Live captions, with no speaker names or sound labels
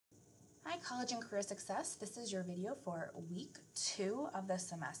College and Career Success. This is your video for week 2 of the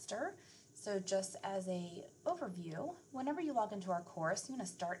semester. So just as a overview, whenever you log into our course, you want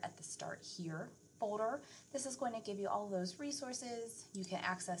to start at the Start Here folder. This is going to give you all those resources. You can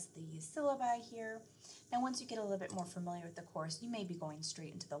access the syllabi here. Now once you get a little bit more familiar with the course, you may be going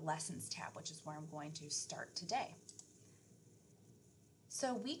straight into the Lessons tab, which is where I'm going to start today.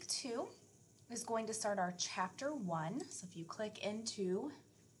 So week 2 is going to start our chapter 1. So if you click into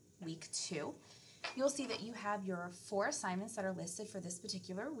week 2, you'll see that you have your 4 assignments that are listed for this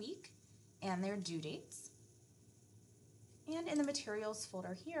particular week and their due dates. And in the materials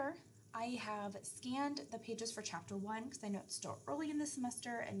folder here, I have scanned the pages for chapter 1 because I know it's still early in the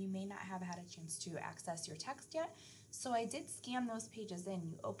semester and you may not have had a chance to access your text yet. So I did scan those pages in.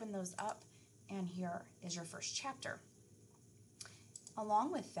 You open those up and here is your first chapter.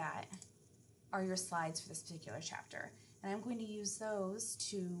 Along with that are your slides for this particular chapter. And I'm going to use those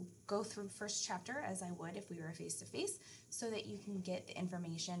to go through first chapter as I would if we were face-to-face so that you can get the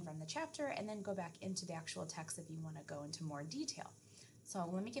information from the chapter and then go back into the actual text if you want to go into more detail. So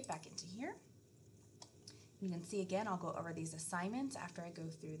let me get back into here. You can see again, I'll go over these assignments after I go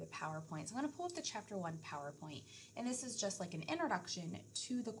through the PowerPoint. So I'm going to pull up the chapter 1 PowerPoint, and this is just like an introduction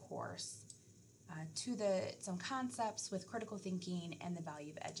to the course, some concepts with critical thinking and the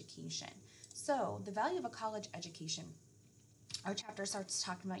value of education. So the value of a college education. Our chapter starts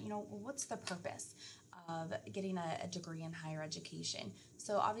talking about, what's the purpose of getting a degree in higher education?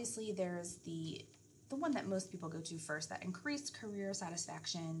 So obviously there's the one that most people go to first, that increased career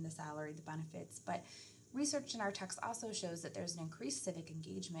satisfaction, the salary, the benefits, but research in our text also shows that there's an increased civic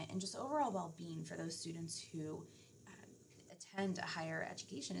engagement and just overall well-being for those students who attend a higher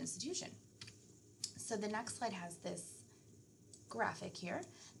education institution. So the next slide has this graphic here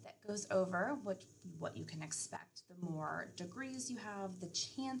that goes over what you can expect. The more degrees you have, the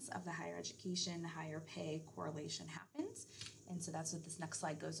chance of the higher education, the higher pay correlation happens. And so that's what this next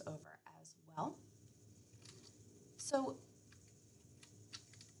slide goes over as well. So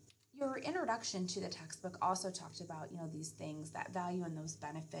your introduction to the textbook also talked about, these things, that value and those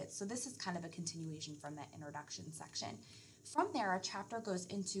benefits. So this is kind of a continuation from that introduction section. From there, our chapter goes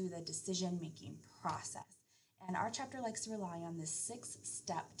into the decision-making process. And our chapter likes to rely on this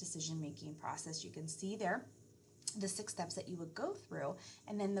 6-step decision-making process. You can see there the 6 steps that you would go through,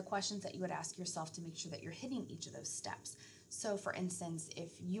 and then the questions that you would ask yourself to make sure that you're hitting each of those steps. So for instance,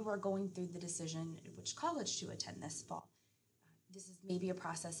 if you are going through the decision which college to attend this fall, this is maybe a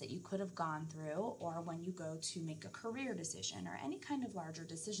process that you could have gone through, or when you go to make a career decision or any kind of larger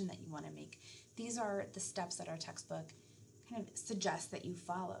decision that you want to make. These are the steps that our textbook kind of suggests that you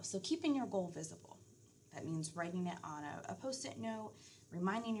follow. So keeping your goal visible. That means writing it on a Post-it note,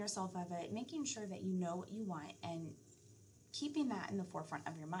 reminding yourself of it, making sure that you know what you want, and keeping that in the forefront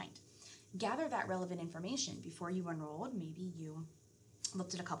of your mind. Gather that relevant information. Before you enrolled, maybe you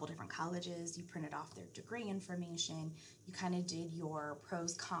looked at a couple different colleges, you printed off their degree information, you kind of did your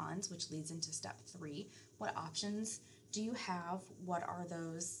pros, cons, which leads into step 3. What options do you have? What are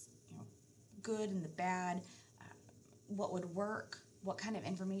those, good and the bad? What would work? What kind of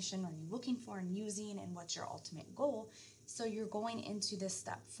information are you looking for and using, and what's your ultimate goal? So you're going into this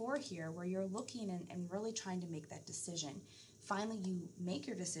step 4 here where you're looking and really trying to make that decision. Finally, you make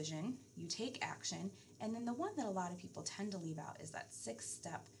your decision, you take action, and then the one that a lot of people tend to leave out is that 6th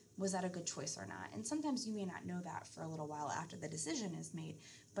step. Was that a good choice or not? And sometimes you may not know that for a little while after the decision is made,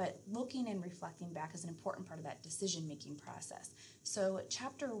 but looking and reflecting back is an important part of that decision-making process. So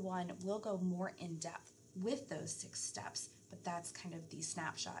chapter 1 will go more in depth with those 6 steps, but that's kind of the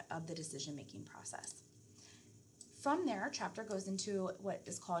snapshot of the decision-making process. From there, our chapter goes into what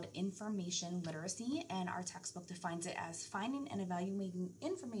is called information literacy, and our textbook defines it as finding and evaluating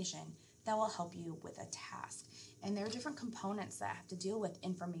information that will help you with a task. And there are different components that have to deal with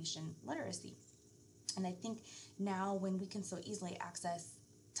information literacy. And I think now when we can so easily access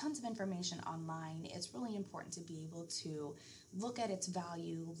tons of information online, it's really important to be able to look at its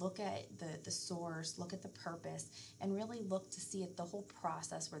value, look at the source, look at the purpose, and really look to see at the whole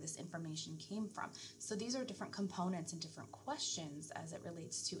process where this information came from. So these are different components and different questions as it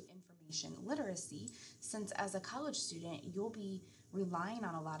relates to information literacy, since as a college student, you'll be relying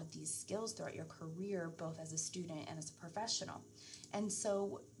on a lot of these skills throughout your career, both as a student and as a professional. And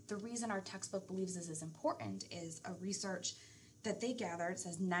so the reason our textbook believes this is important is a research that they gathered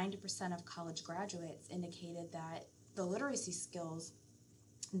says 90% of college graduates indicated that the literacy skills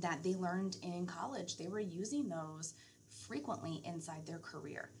that they learned in college, they were using those frequently inside their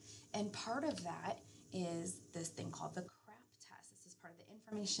career. And part of that is this thing called the CRAP test. This is part of the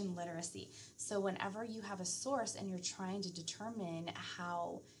information literacy. So whenever you have a source and you're trying to determine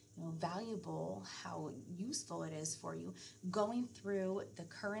how valuable, how useful it is for you, going through the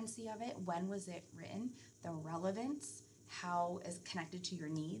currency of it, when was it written, the relevance, how is it connected to your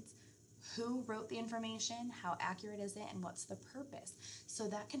needs, who wrote the information, how accurate is it, and what's the purpose. So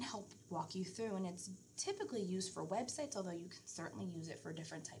that can help walk you through, and it's typically used for websites, although you can certainly use it for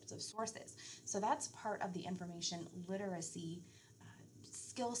different types of sources. So that's part of the information literacy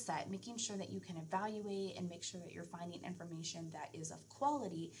skill set, making sure that you can evaluate and make sure that you're finding information that is of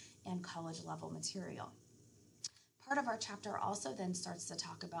quality and college level material. Part of our chapter also then starts to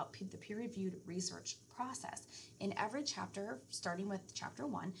talk about the peer-reviewed research process. In every chapter, starting with chapter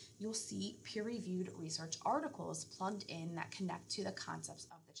 1, you'll see peer-reviewed research articles plugged in that connect to the concepts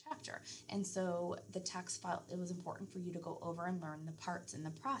of the chapter. And so the text file, it was important for you to go over and learn the parts in the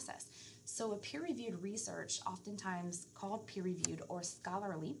process. So a peer-reviewed research, oftentimes called peer-reviewed or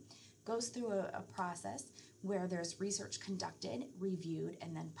scholarly, goes through a process where there's research conducted, reviewed,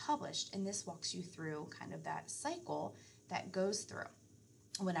 and then published. And this walks you through kind of that cycle that goes through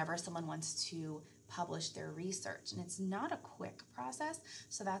whenever someone wants to publish their research. And it's not a quick process,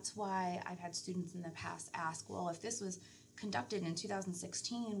 so that's why I've had students in the past ask, well, if this was conducted in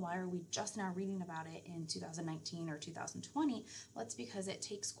 2016, why are we just now reading about it in 2019 or 2020? Well, it's because it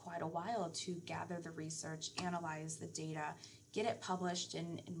takes quite a while to gather the research, analyze the data, get it published,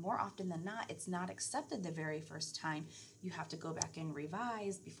 and more often than not, it's not accepted the very first time. You have to go back and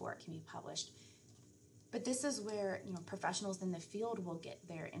revise before it can be published. But this is where professionals in the field will get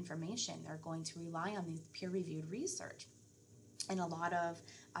their information. They're going to rely on these peer-reviewed research. And a lot of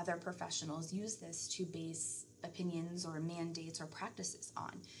other professionals use this to base opinions or mandates or practices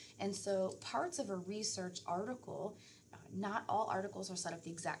on. And so parts of a research article, not all articles are set up the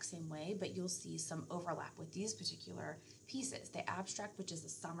exact same way, but you'll see some overlap with these particular pieces. The abstract, which is a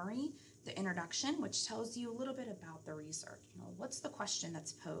summary, the introduction, which tells you a little bit about the research. What's the question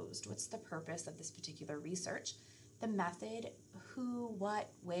that's posed? What's the purpose of this particular research? The method, who,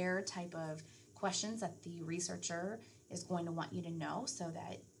 what, where type of questions that the researcher is going to want you to know so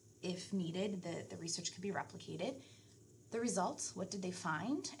that if needed, the research can be replicated. The results, what did they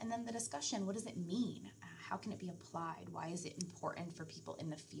find? And then the discussion, what does it mean? How can it be applied? Why is it important for people in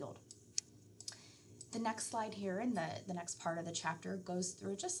the field? The next slide here in the next part of the chapter goes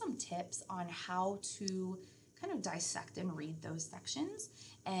through just some tips on how to kind of dissect and read those sections.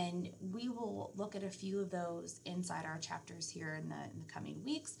 And we will look at a few of those inside our chapters here in the coming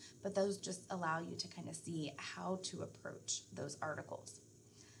weeks, but those just allow you to kind of see how to approach those articles.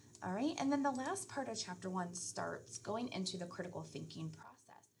 All right, and then the last part of chapter 1 starts going into the critical thinking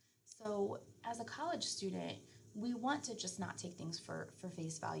process. So as a college student, we want to just not take things for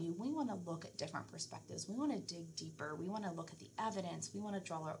face value. We want to look at different perspectives. We want to dig deeper. We want to look at the evidence. We want to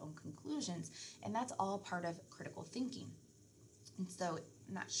draw our own conclusions, and that's all part of critical thinking. And so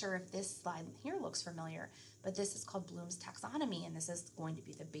I'm not sure if this slide here looks familiar, but this is called Bloom's taxonomy, and this is going to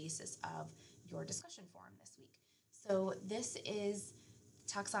be the basis of your discussion forum this week. So this is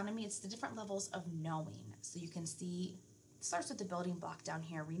taxonomy. It's the different levels of knowing. So you can see it starts with the building block down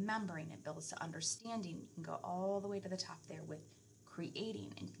here, remembering. It builds to understanding. You can go all the way to the top there with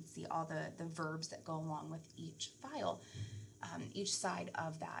creating, and you can see all the verbs that go along with each file, each side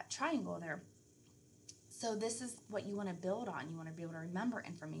of that triangle there. So this is what you want to build on. You want to be able to remember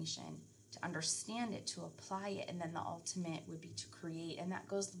information, to understand it, to apply it, and then the ultimate would be to create, and that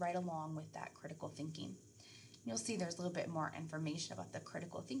goes right along with that critical thinking. You'll see there's a little bit more information about the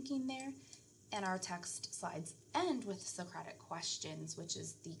critical thinking there, and our text slides end with Socratic questions, which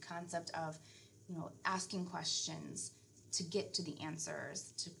is the concept of, asking questions to get to the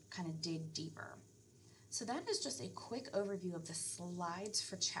answers, to kind of dig deeper. So that is just a quick overview of the slides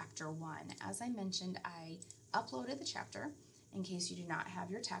for chapter 1. As I mentioned, I uploaded the chapter in case you do not have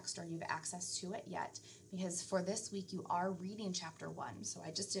your text or you have access to it yet, because for this week you are reading chapter 1. So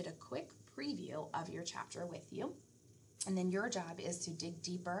I just did a quick preview of your chapter with you. And then your job is to dig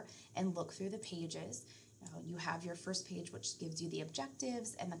deeper and look through the pages. You have your first page, which gives you the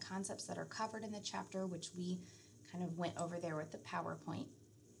objectives and the concepts that are covered in the chapter, which we kind of went over there with the PowerPoint.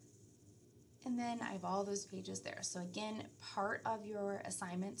 And then I have all those pages there. So again, part of your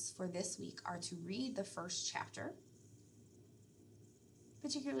assignments for this week are to read the first chapter,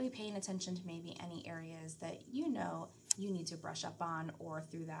 particularly paying attention to maybe any areas that you need to brush up on, or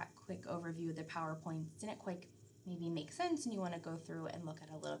through that quick overview of the PowerPoint didn't quite maybe make sense and you want to go through and look at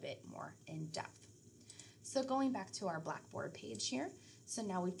a little bit more in depth. So going back to our Blackboard page here, so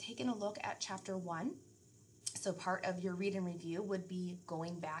now we've taken a look at chapter 1. So part of your read and review would be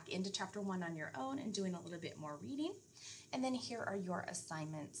going back into chapter 1 on your own and doing a little bit more reading. And then here are your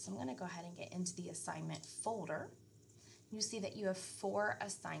assignments. So I'm going to go ahead and get into the assignment folder. you see that you have 4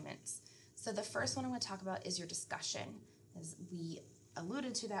 assignments. So the first one I'm going to talk about is your discussion, as we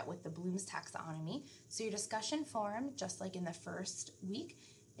alluded to that with the Bloom's taxonomy. So your discussion forum, just like in the first week,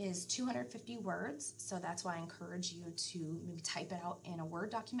 is 250 words. So that's why I encourage you to maybe type it out in a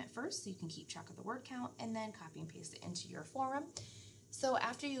Word document first so you can keep track of the word count, and then copy and paste it into your forum. So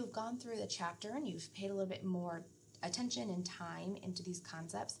after you've gone through the chapter and you've paid a little bit more attention and time into these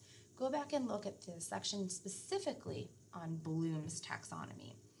concepts, go back and look at the section specifically on Bloom's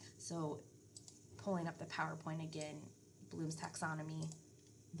taxonomy. So pulling up the PowerPoint again, Bloom's taxonomy,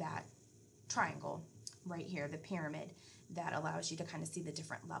 that triangle right here, the pyramid, that allows you to kind of see the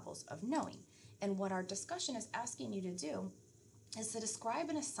different levels of knowing. And what our discussion is asking you to do is to describe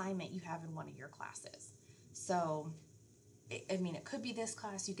an assignment you have in one of your classes. So, I mean, it could be this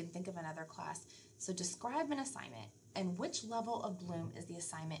class, you can think of another class. So describe an assignment and which level of Bloom is the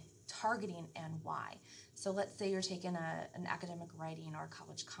assignment targeting and why. So let's say you're taking an academic writing or a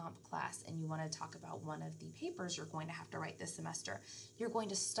college comp class and you want to talk about one of the papers you're going to have to write this semester. You're going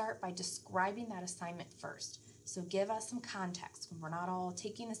to start by describing that assignment first. So give us some context. We're not all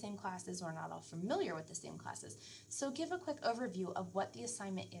taking the same classes, we're not all familiar with the same classes. So give a quick overview of what the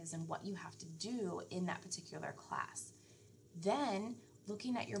assignment is and what you have to do in that particular class. Then,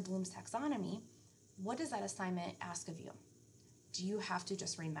 looking at your Bloom's taxonomy, what does that assignment ask of you? Do you have to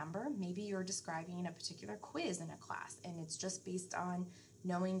just remember? Maybe you're describing a particular quiz in a class and it's just based on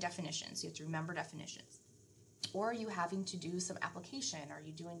knowing definitions. You have to remember definitions. Or are you having to do some application? Are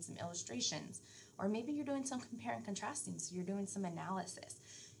you doing some illustrations? Or maybe you're doing some compare and contrasting, so you're doing some analysis.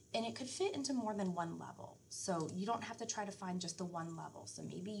 And it could fit into more than one level. So you don't have to try to find just the one level. So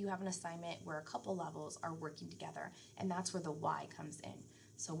maybe you have an assignment where a couple levels are working together, and that's where the why comes in.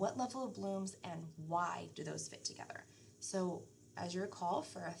 So what level of Bloom's and why do those fit together? So as you recall,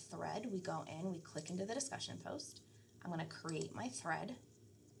 for a thread, we go in, we click into the discussion post. I'm going to create my thread.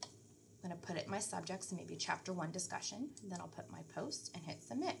 I'm going to put it in my subject, so maybe chapter 1 discussion. Then I'll put my post and hit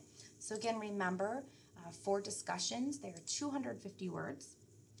submit. So again, remember, for discussions, they are 250 words.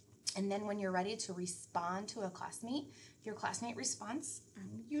 And then when you're ready to respond to a classmate, your classmate response,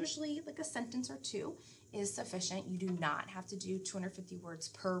 usually like a sentence or 2, is sufficient. You do not have to do 250 words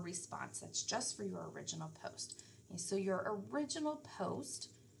per response. That's just for your original post. Okay, so your original post,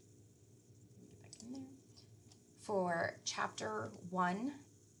 get back in there, for chapter 1,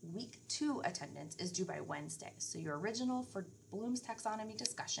 week 2 attendance is due by Wednesday. So your original for Bloom's taxonomy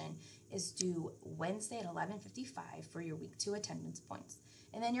discussion is due Wednesday at 11:55 for your week 2 attendance points.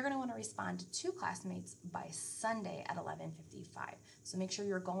 And then you're going to want to respond to 2 classmates by Sunday at 11:55. So make sure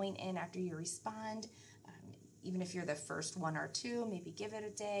you're going in after you respond. Even if you're the first 1 or 2, maybe give it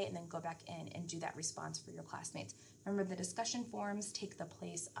a day and then go back in and do that response for your classmates. Remember, the discussion forums take the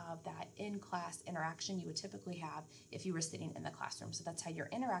place of that in-class interaction you would typically have if you were sitting in the classroom. So that's how you're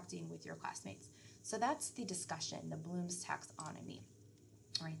interacting with your classmates. So that's the discussion, the Bloom's taxonomy,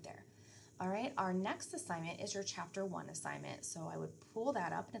 right there. All right, our next assignment is your chapter 1 assignment. So I would pull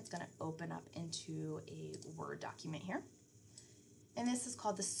that up and it's going to open up into a Word document here. And this is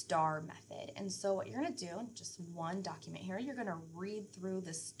called the STAR method. And so what you're going to do, just one document here, you're going to read through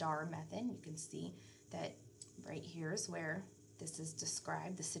the STAR method. You can see that right here is where this is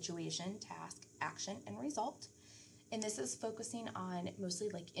described, the situation, task, action, and result. And this is focusing on mostly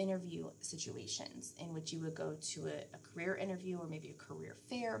like interview situations in which you would go to a career interview or maybe a career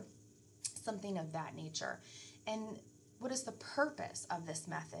fair, something of that nature. And what is the purpose of this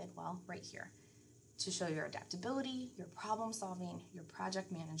method? Well, right here, to show your adaptability, your problem solving, your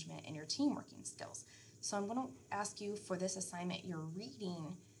project management, and your team working skills. So I'm going to ask you for this assignment, you're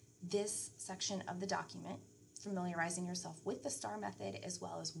reading this section of the document, familiarizing yourself with the STAR method as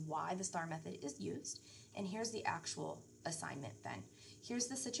well as why the STAR method is used. And here's the actual assignment then. Here's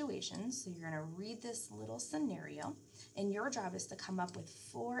the situation. So you're going to read this little scenario, and your job is to come up with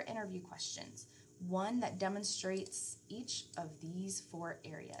 4 interview questions, one that demonstrates each of these 4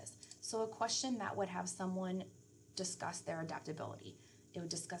 areas. So a question that would have someone discuss their adaptability. It would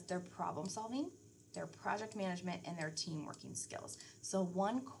discuss their problem solving, their project management, and their team working skills. So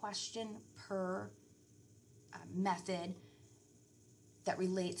one question per method that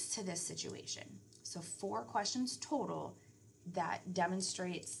relates to this situation. So 4 questions total that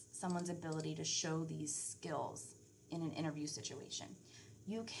demonstrates someone's ability to show these skills in an interview situation.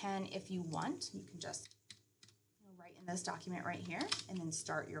 You can, if you want, you can just write in this document right here and then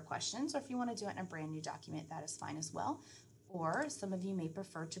start your questions. Or if you want to do it in a brand new document, that is fine as well. Or some of you may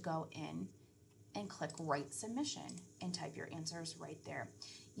prefer to go in and click Write Submission and type your answers right there.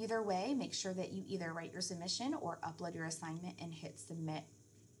 Either way, make sure that you either write your submission or upload your assignment and hit submit.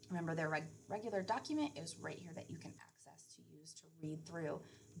 Remember, their regular document is right here that you can access read through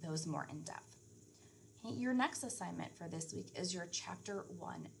those more in depth. Okay, your next assignment for this week is your Chapter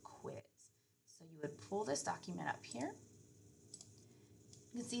 1 quiz. So you would pull this document up here.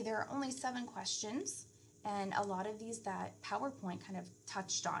 You can see there are only 7 questions, and a lot of these that PowerPoint kind of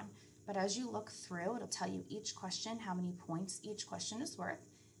touched on. But as you look through, it'll tell you each question, how many points each question is worth.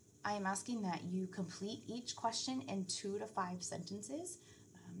 I am asking that you complete each question in 2 to 5 sentences,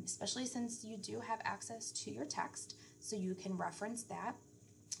 especially since you do have access to your text, so you can reference that.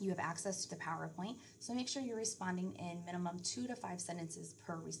 You have access to the PowerPoint, so make sure you're responding in minimum 2 to 5 sentences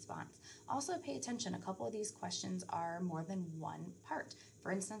per response. Also pay attention, a couple of these questions are more than one part.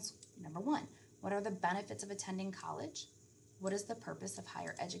 For instance, number 1, what are the benefits of attending college? What is the purpose of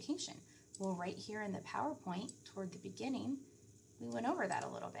higher education? Well, right here in the PowerPoint, toward the beginning, we went over that a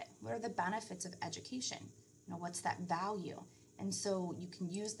little bit. What are the benefits of education? What's that value? And so you can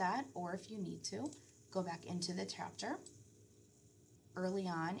use that, or if you need to, go back into the chapter. Early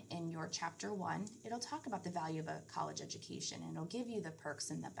on in your Chapter 1, it'll talk about the value of a college education, and it'll give you the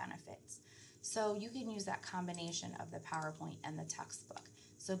perks and the benefits. So you can use that combination of the PowerPoint and the textbook.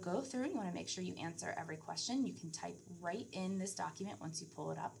 So go through, you want to make sure you answer every question. You can type right in this document once you pull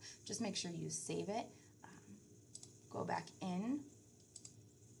it up. Just make sure you save it. Go back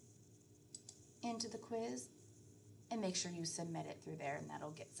into the quiz and make sure you submit it through there, and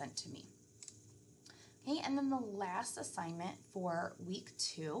that'll get sent to me. Okay, and then the last assignment for week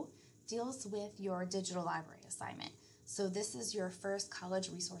 2 deals with your digital library assignment. So this is your first college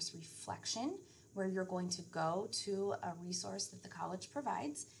resource reflection, where you're going to go to a resource that the college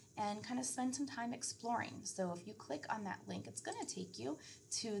provides and kind of spend some time exploring. So if you click on that link, it's going to take you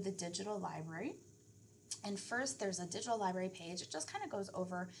to the digital library. And first, there's a digital library page. It just kind of goes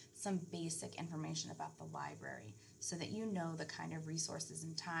over some basic information about the library so that you know the kind of resources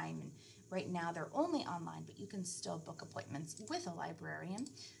and time. And right now, they're only online, but you can still book appointments with a librarian.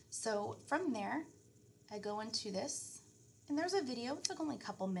 So from there, I go into this, and there's a video. It's like only a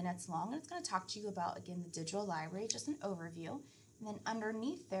couple minutes long, and it's going to talk to you about, again, the digital library, just an overview. And then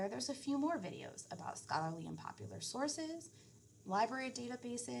underneath there, there's a few more videos about scholarly and popular sources, library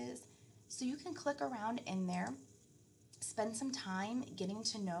databases. So you can click around in there, spend some time getting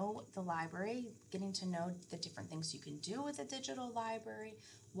to know the library, getting to know the different things you can do with a digital library,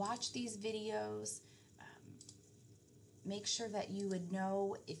 watch these videos, make sure that you would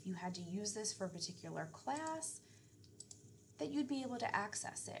know if you had to use this for a particular class, that you'd be able to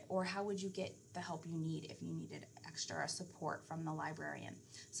access it, or how would you get the help you need if you needed extra support from the librarian.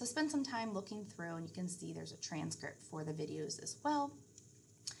 So spend some time looking through, and you can see there's a transcript for the videos as well.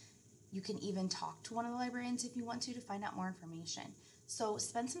 You can even talk to one of the librarians if you want to find out more information. So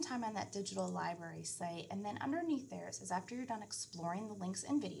spend some time on that digital library site, and then underneath there it says after you're done exploring the links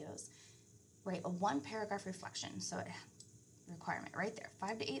and videos, write a 1-paragraph reflection. So requirement right there,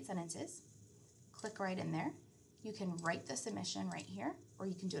 5 to 8 sentences. Click right in there. You can write the submission right here, or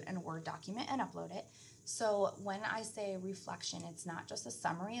you can do it in a Word document and upload it. So when I say reflection, it's not just a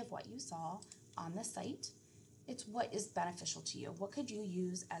summary of what you saw on the site. It's what is beneficial to you. What could you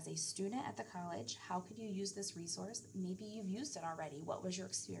use as a student at the college? How could you use this resource? Maybe you've used it already. What was your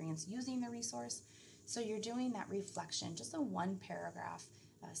experience using the resource? So you're doing that reflection, just a 1-paragraph.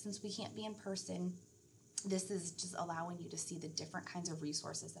 Since we can't be in person, this is just allowing you to see the different kinds of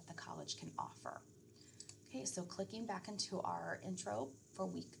resources that the college can offer. Okay, so clicking back into our intro for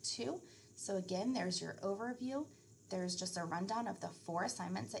week 2. So again, there's your overview. There's just a rundown of the 4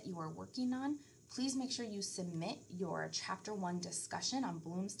 assignments that you are working on. Please make sure you submit your Chapter 1 discussion on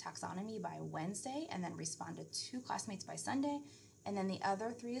Bloom's Taxonomy by Wednesday, and then respond to 2 classmates by Sunday. And then the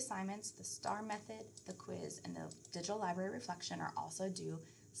other 3 assignments, the STAR method, the quiz, and the digital library reflection, are also due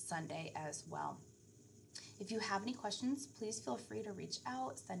Sunday as well. If you have any questions, please feel free to reach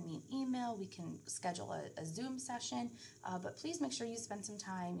out, send me an email. We can schedule a Zoom session, but please make sure you spend some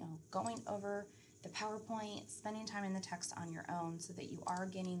time going over the PowerPoint, spending time in the text on your own so that you are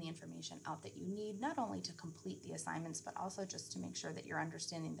getting the information out that you need, not only to complete the assignments, but also just to make sure that you're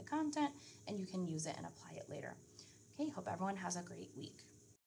understanding the content and you can use it and apply it later. Okay, hope everyone has a great week.